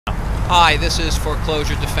Hi, this is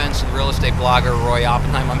foreclosure defense and real estate blogger Roy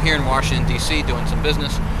Oppenheim. I'm here in Washington, D.C. doing some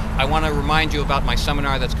business. I want to remind you about my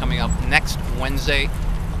seminar that's coming up next Wednesday,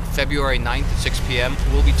 February 9th at 6 p.m.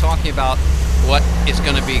 We'll be talking about what is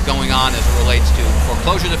going to be going on as it relates to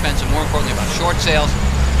foreclosure defense and more importantly about short sales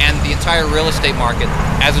and the entire real estate market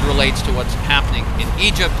as it relates to what's happening in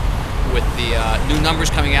Egypt with the new numbers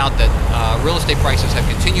coming out that real estate prices have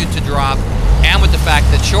continued to drop, and with the fact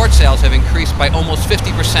that short sales have increased by almost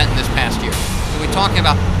 50% in this past year. So we're talking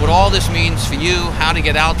about what all this means for you, how to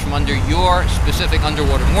get out from under your specific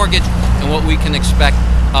underwater mortgage, and what we can expect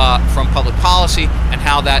from public policy, and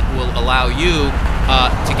how that will allow you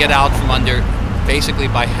to get out from under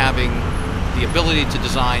basically by having the ability to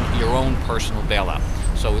design your own personal bailout.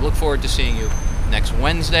 So we look forward to seeing you next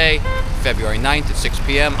Wednesday, February 9th at 6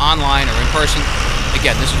 p.m. online or in person.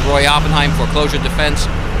 Again, this is Roy Oppenheim, foreclosure defense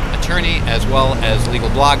attorney as well as legal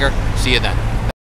blogger. See you then.